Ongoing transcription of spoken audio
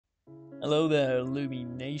Hello there, Lumi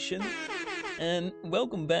Nation, and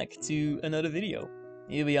welcome back to another video.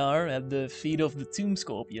 Here we are at the feet of the Tomb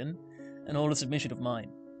Scorpion, an older submission of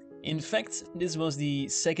mine. In fact, this was the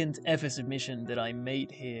second ever submission that I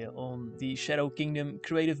made here on the Shadow Kingdom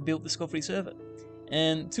Creative Build Discovery server.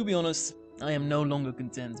 And to be honest, I am no longer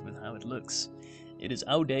content with how it looks. It is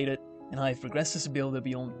outdated, and I have progressed as a builder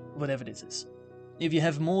beyond whatever this is. If you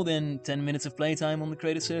have more than 10 minutes of playtime on the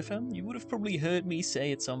creator server, you would have probably heard me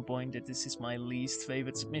say at some point that this is my least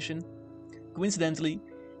favorite submission. Coincidentally,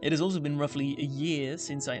 it has also been roughly a year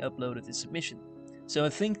since I uploaded this submission, so I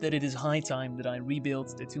think that it is high time that I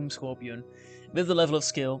rebuild the Tomb Scorpion with the level of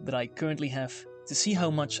skill that I currently have to see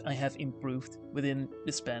how much I have improved within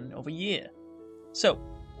the span of a year. So,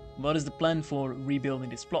 what is the plan for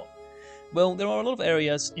rebuilding this plot? Well, there are a lot of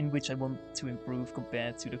areas in which I want to improve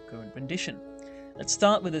compared to the current rendition. Let's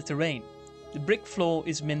start with the terrain. The brick floor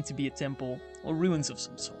is meant to be a temple or ruins of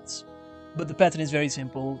some sorts. But the pattern is very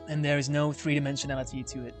simple and there is no three-dimensionality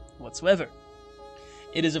to it whatsoever.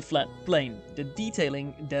 It is a flat plane. The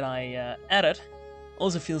detailing that I added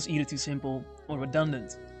also feels either too simple or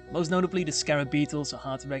redundant. Most notably, the scarab beetles are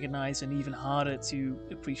hard to recognize and even harder to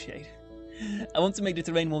appreciate. I want to make the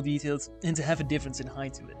terrain more detailed and to have a difference in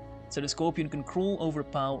height to it, so the scorpion can crawl over a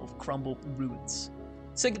pile of crumbled ruins.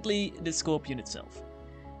 Secondly, the scorpion itself.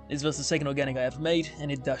 This was the second organic I ever made,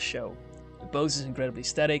 and it does show. The pose is incredibly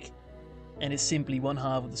static, and is simply one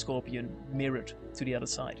half of the scorpion mirrored to the other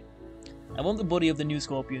side. I want the body of the new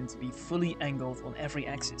scorpion to be fully angled on every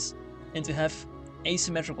axis, and to have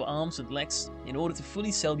asymmetrical arms and legs in order to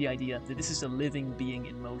fully sell the idea that this is a living being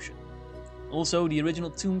in motion. Also, the original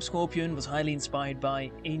Tomb Scorpion was highly inspired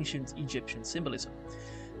by ancient Egyptian symbolism,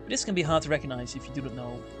 but this can be hard to recognize if you do not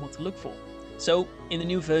know what to look for. So, in the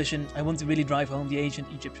new version, I want to really drive home the ancient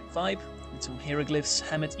Egyptian vibe, with some hieroglyphs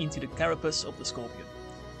hammered into the carapace of the scorpion,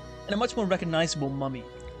 and a much more recognizable mummy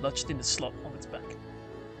lodged in the slot of its back.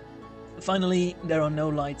 Finally, there are no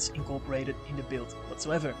lights incorporated in the build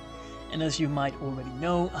whatsoever, and as you might already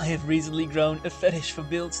know, I have recently grown a fetish for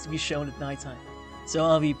builds to be shown at nighttime, so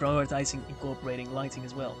I'll be prioritizing incorporating lighting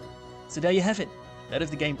as well. So there you have it, that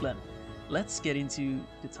is the game plan. Let's get into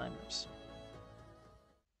the time-lapse.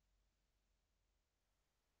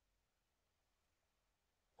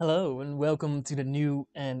 Hello and welcome to the new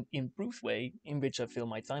and improved way in which I film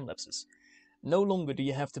my time lapses. No longer do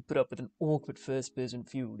you have to put up with an awkward first person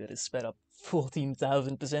view that is sped up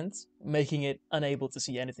 14,000%, making it unable to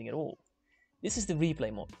see anything at all. This is the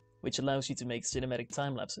replay mod, which allows you to make cinematic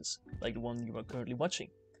time lapses, like the one you are currently watching.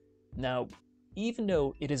 Now, even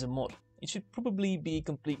though it is a mod, it should probably be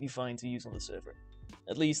completely fine to use on the server.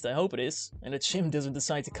 At least I hope it is, and that Jim doesn't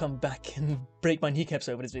decide to come back and break my kneecaps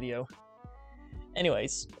over this video.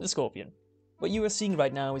 Anyways, the Scorpion. What you are seeing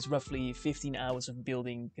right now is roughly 15 hours of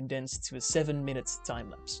building condensed to a 7-minute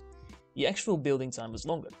time-lapse. The actual building time was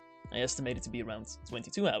longer. I estimate it to be around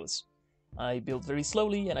 22 hours. I built very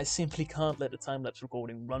slowly and I simply can't let the time-lapse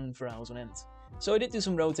recording run for hours on end. So I did do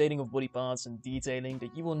some rotating of body parts and detailing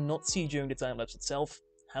that you will not see during the time-lapse itself.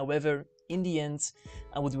 However, in the end,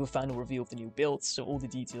 I will do a final review of the new build, so all the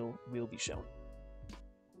detail will be shown.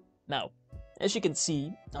 Now, as you can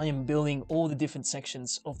see, I am building all the different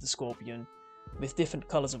sections of the Scorpion with different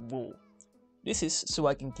colors of wool. This is so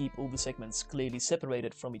I can keep all the segments clearly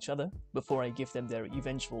separated from each other before I give them their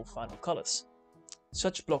eventual final colors.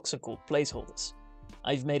 Such blocks are called placeholders.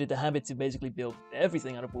 I've made it a habit to basically build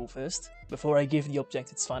everything out of wool first, before I give the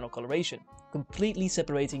object its final coloration, completely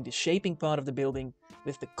separating the shaping part of the building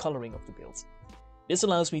with the coloring of the build. This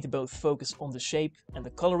allows me to both focus on the shape and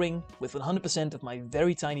the coloring with 100% of my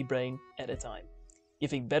very tiny brain at a time,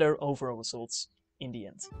 giving better overall results in the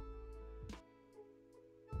end.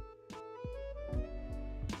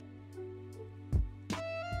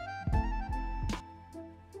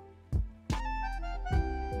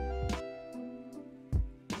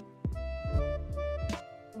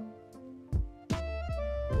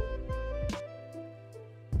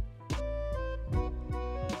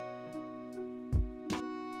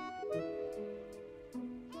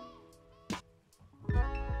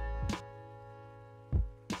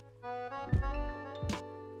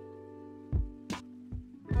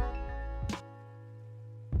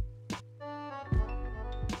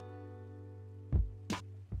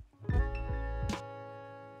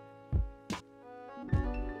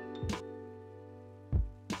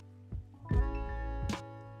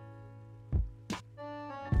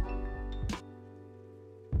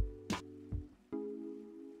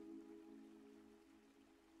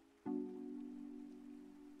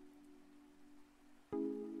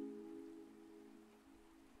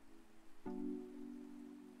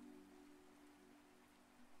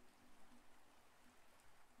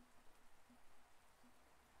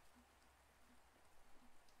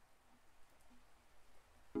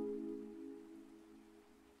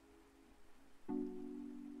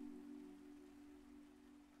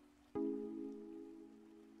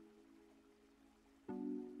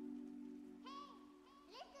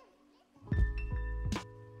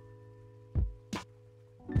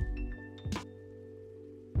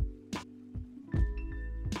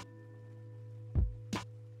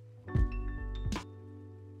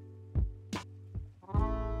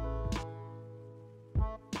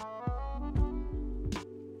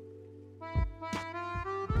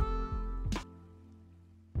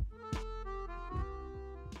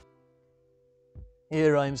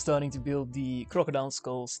 Here I am starting to build the crocodile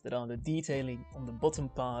skulls that are the detailing on the bottom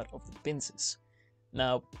part of the pincers.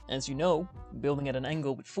 Now, as you know, building at an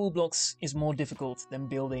angle with full blocks is more difficult than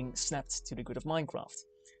building snapped to the grid of Minecraft.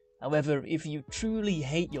 However, if you truly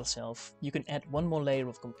hate yourself, you can add one more layer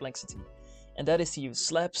of complexity, and that is to use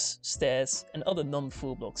slabs, stairs and other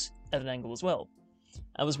non-full blocks at an angle as well.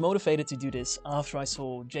 I was motivated to do this after I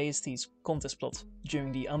saw JST's contest plot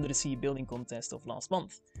during the Under the Sea building contest of last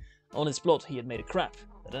month. On his plot he had made a crab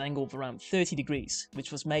at an angle of around 30 degrees, which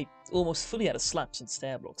was made almost fully out of slabs and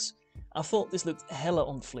stair blocks. I thought this looked hella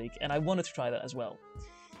on fleek and I wanted to try that as well.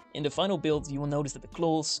 In the final build you will notice that the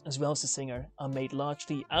claws as well as the singer are made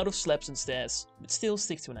largely out of slabs and stairs, but still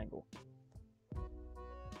stick to an angle.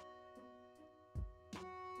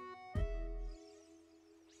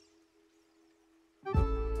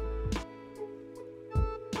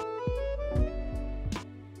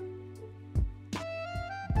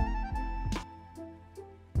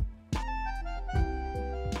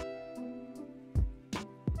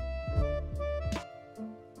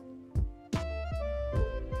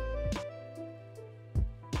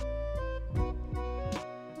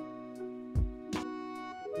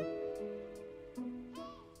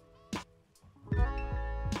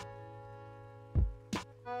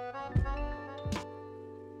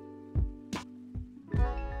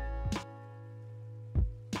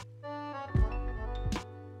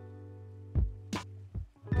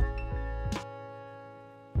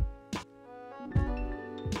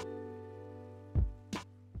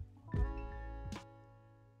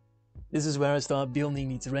 This is where I start building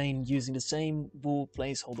the terrain using the same wool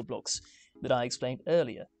placeholder blocks that I explained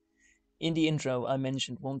earlier. In the intro I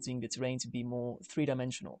mentioned wanting the terrain to be more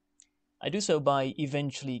three-dimensional. I do so by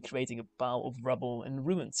eventually creating a pile of rubble and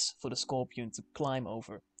ruins for the scorpion to climb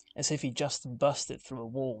over, as if he just busted through a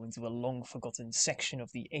wall into a long-forgotten section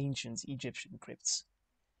of the ancient Egyptian crypts.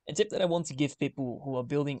 A tip that I want to give people who are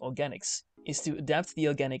building organics is to adapt the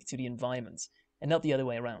organic to the environment, and not the other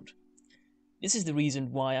way around. This is the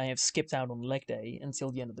reason why I have skipped out on leg day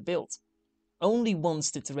until the end of the build. Only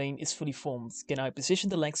once the terrain is fully formed can I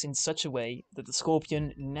position the legs in such a way that the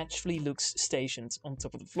scorpion naturally looks stationed on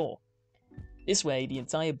top of the floor. This way the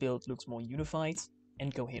entire build looks more unified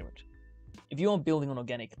and coherent. If you are building on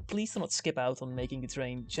organic, please do not skip out on making the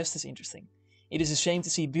terrain just as interesting. It is a shame to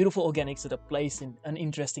see beautiful organics that are placed in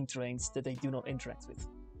uninteresting terrains that they do not interact with.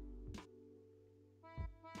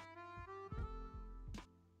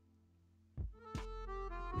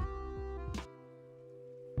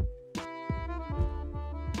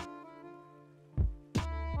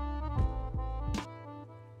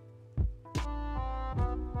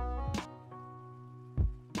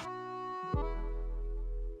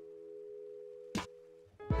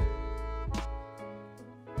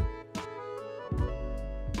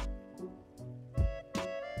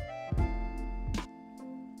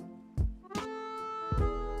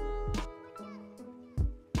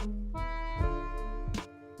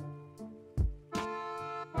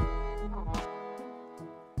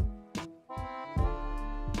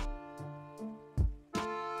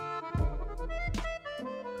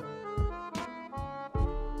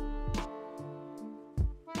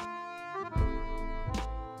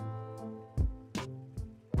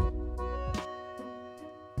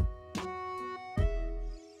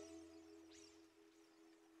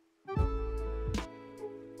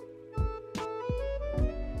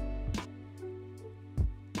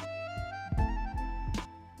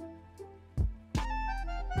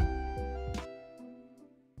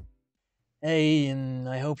 Hey, and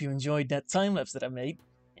I hope you enjoyed that time-lapse that I made,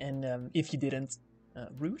 and if you didn't,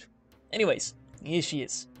 rude. Anyways, here she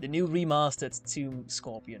is, the new remastered Tomb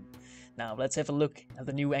Scorpion. Now let's have a look at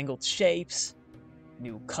the new angled shapes,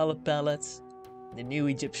 new color palette, the new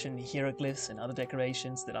Egyptian hieroglyphs and other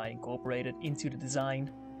decorations that I incorporated into the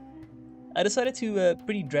design. I decided to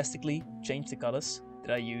pretty drastically change the colors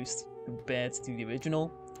that I used compared to the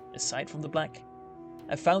original, aside from the black.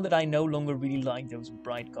 I found that I no longer really like those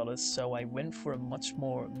bright colors, so I went for a much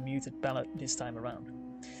more muted palette this time around.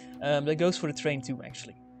 That goes for the terrain too,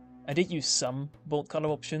 actually. I did use some bold color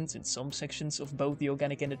options in some sections of both the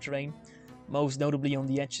organic and the terrain, most notably on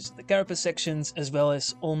the edges of the carapace sections, as well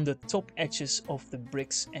as on the top edges of the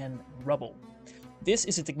bricks and rubble. This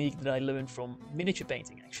is a technique that I learned from miniature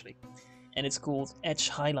painting, actually, and it's called edge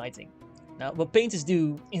highlighting. Now, what painters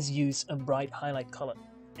do is use a bright highlight color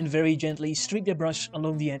and very gently streak their brush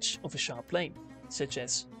along the edge of a sharp plane, such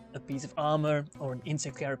as a piece of armor or an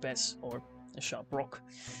insect carapace or a sharp rock.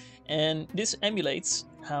 And this emulates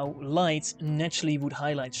how light naturally would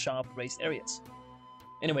highlight sharp raised areas.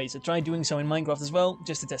 Anyways, I tried doing so in Minecraft as well,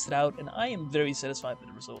 just to test it out, and I am very satisfied with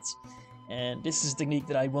the results. And this is a technique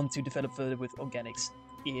that I want to develop further with organics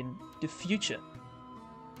in the future.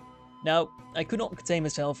 Now, I could not contain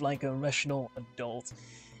myself like a rational adult,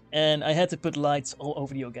 and I had to put lights all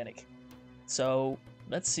over the organic. So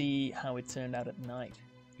let's see how it turned out at night,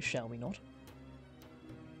 shall we not?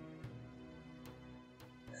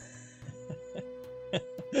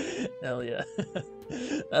 Hell yeah.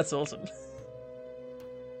 That's awesome.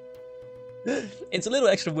 It's a little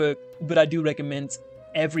extra work, but I do recommend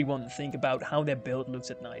everyone think about how their build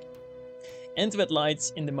looks at night, and to add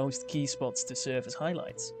lights in the most key spots to serve as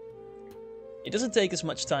highlights. It doesn't take as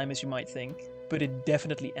much time as you might think, but it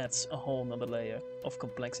definitely adds a whole nother layer of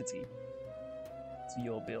complexity to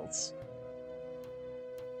your builds.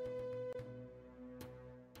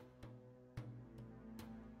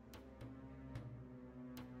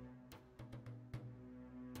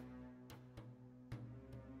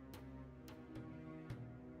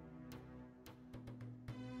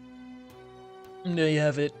 There you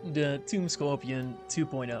have it, the Tomb Scorpion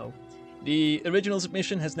 2.0. The original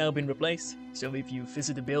submission has now been replaced, so if you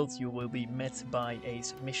visit the build you will be met by a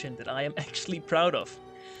submission that I am actually proud of.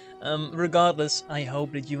 Regardless, I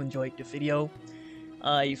hope that you enjoyed the video.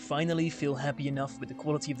 I finally feel happy enough with the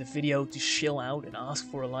quality of the video to chill out and ask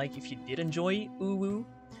for a like if you did enjoy Uwu.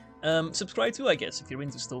 Subscribe too, I guess, if you're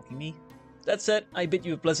into stalking me. That said, I bid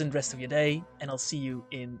you a pleasant rest of your day, and I'll see you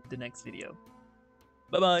in the next video.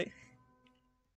 Bye bye!